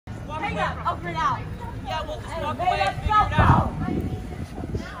Hang up. Over and out. Yeah, we'll just walk Hey, away and let's figure it go. out.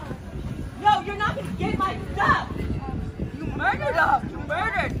 No, you're not going to get my stuff. You murdered us. You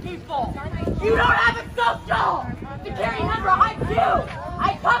murdered people. You don't have a social security number. I do.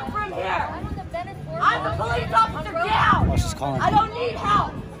 I come from here. I'm the police officer down. Oh, she's calling. I don't need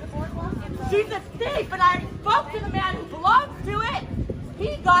help. She's a thief, and I spoke to the man who belongs to it.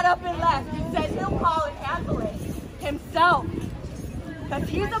 He got up and left. He said he'll call and handle it himself. Because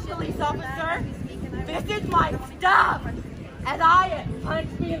he's a police officer. This is my stuff. And I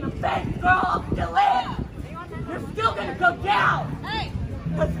punched me in the face, girl. I'm still in. You're still going to go down.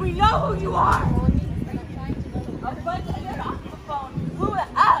 Because we know who you are. A bunch of it off the phone. We blew it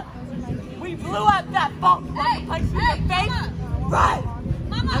up. We blew up that phone. You want to punch me in the face? Run.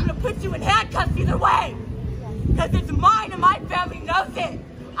 I'm going to put you in handcuffs either way. Because it's mine and my family knows it.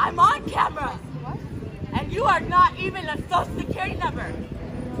 I'm on camera. And you are not even a social security number.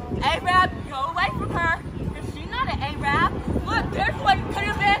 Arab, go away from her. Because she's not an Arab. Look, there's what you could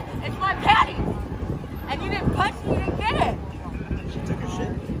have been. It's my panties. And you didn't punch me, you didn't get it. She took her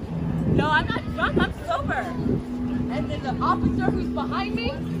shit. No, I'm not drunk, I'm sober. And then the officer who's behind me,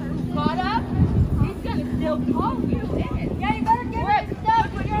 who got up, he's gonna still call you in. Yeah, you better give her your stuff.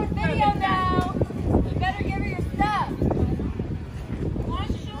 You're on video now. You better give her your stuff. Why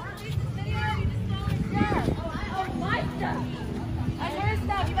don't you show her this video? You just stole her stuff. Oh, my stuff. That's her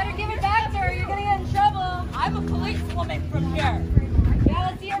stuff. You better give it back to her. You're gonna get in trouble. I'm a policewoman from here. Yeah,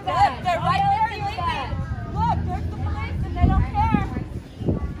 let's see your badge. Look, they're right there. Look, there's the police and they don't care.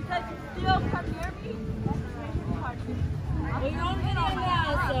 Because you still come near me. Well, you're on video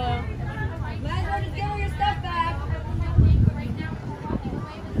now, so might as well just give her your stuff back.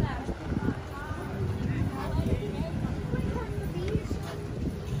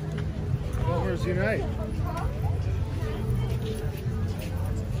 Well, where's Unite?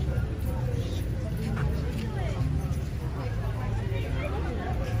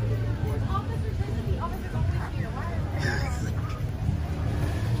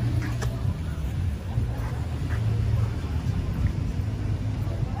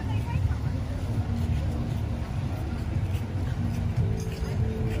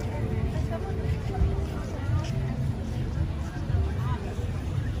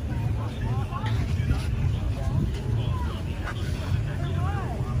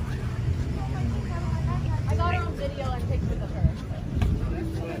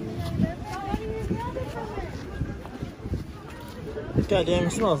 God damn,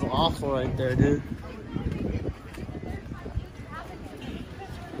 it smells awful right there, dude.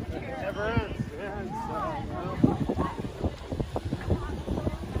 Never ends.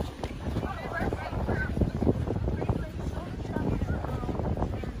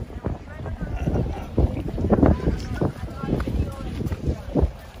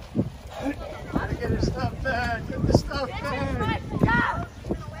 Gotta get her stuff back. Get the stuff back.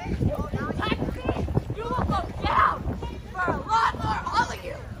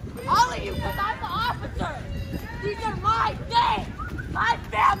 All of you, because I'm the officer. These are my things. My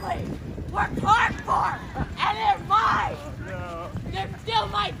family worked hard for, and they're mine. No. They're still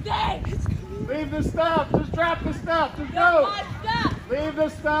my things. Leave the stuff. Just drop the stuff. Just They're go. my stuff. Leave the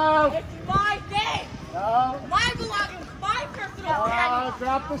stuff. It's my thing. No. My belongings, my personal panties.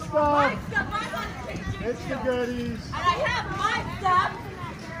 Drop the My stuff. stuff, my money. It's the goodies. And I have my stuff.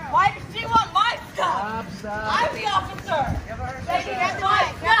 Why does she want my stuff? Stop. I'm the officer. They need my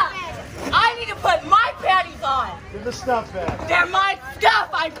stuff. I need to put my panties on. Give the stuff back. They're my stuff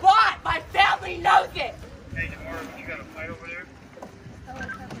I bought. My family knows it. Hey, tomorrow, you got a fight over there?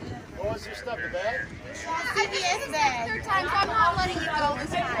 What was your stuff, the bag? CBS bag. Third time, so I'm not letting you go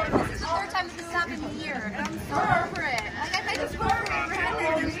this time. This is the third time this has happened here, and I'm so over it. Like, I just spoke for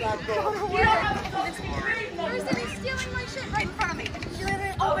you. You don't have a person is stealing my shit right in front of me. She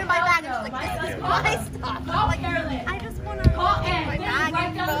literally opened my bag and she's like, this is my stuff. I'm like, I just want to open my bag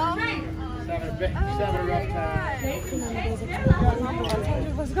and go. She's having a rough time.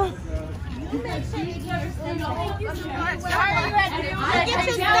 Let's go. You make sure you get your stuff. Thank you so much. How are you ready to do? Get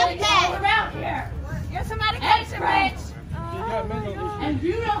your stuff back. Around here. Get some medication, bitch. And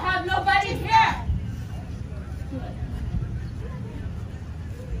you don't have nobody here.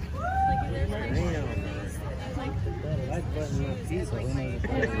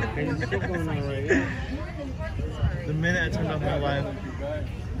 The minute I turned off my live,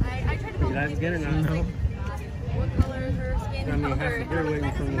 I tried to call you get it now? no. What color is her skin color? half a beer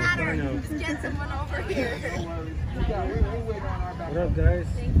waiting for me. Matter. Just get someone over here. What up, guys?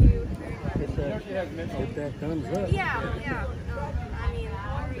 Thank you. Hit that thumbs up. Yeah. I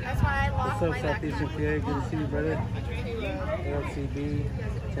mean, that's why I lost What's up, my backpack. Southeastern PA? Good to see you, brother. LCB.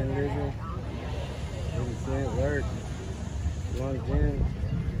 10 Lizard. Good work. Long Jim.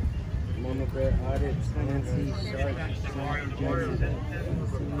 Mama Bear Audits. Nancy Sharp.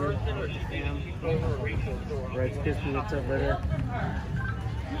 Rice Krispy, what's up, brother?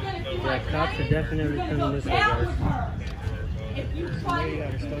 Yeah, cops are definitely coming this way, guys. If you try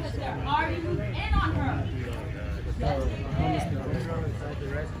to they're already moved in on her. Homeless people inside the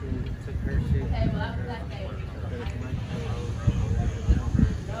restroom took her shit. Okay, well, that's that day.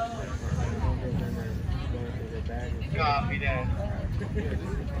 Copy that.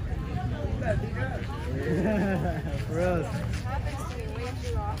 For us. Happens to me way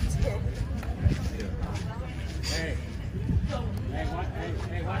too often. Hey,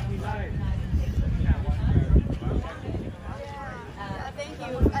 watch me live. Thank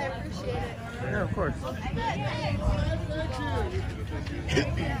you. I appreciate it. Yeah, of course.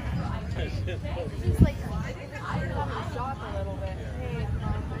 Just like, I put it on my shop a little bit. Hey, I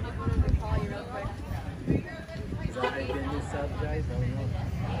just wanted to call you real quick. So I did this up, guys. I don't know.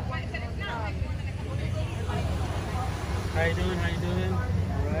 How you doing?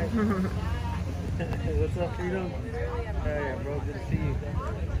 All right. What's up, Freedom? Hey, bro. Good to see you.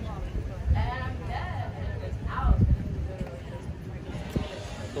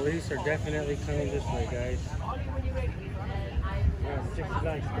 Police are definitely coming this way, guys. We're at 60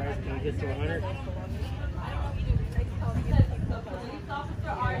 likes, guys. Can we get to 100? The police officer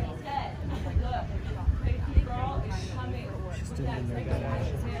already said, look, crazy girl is coming. She's still in there, guys.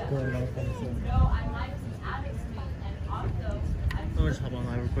 Going off on the phone. No, I might be addicts and also I'm just hop on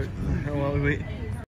live real quick while we wait.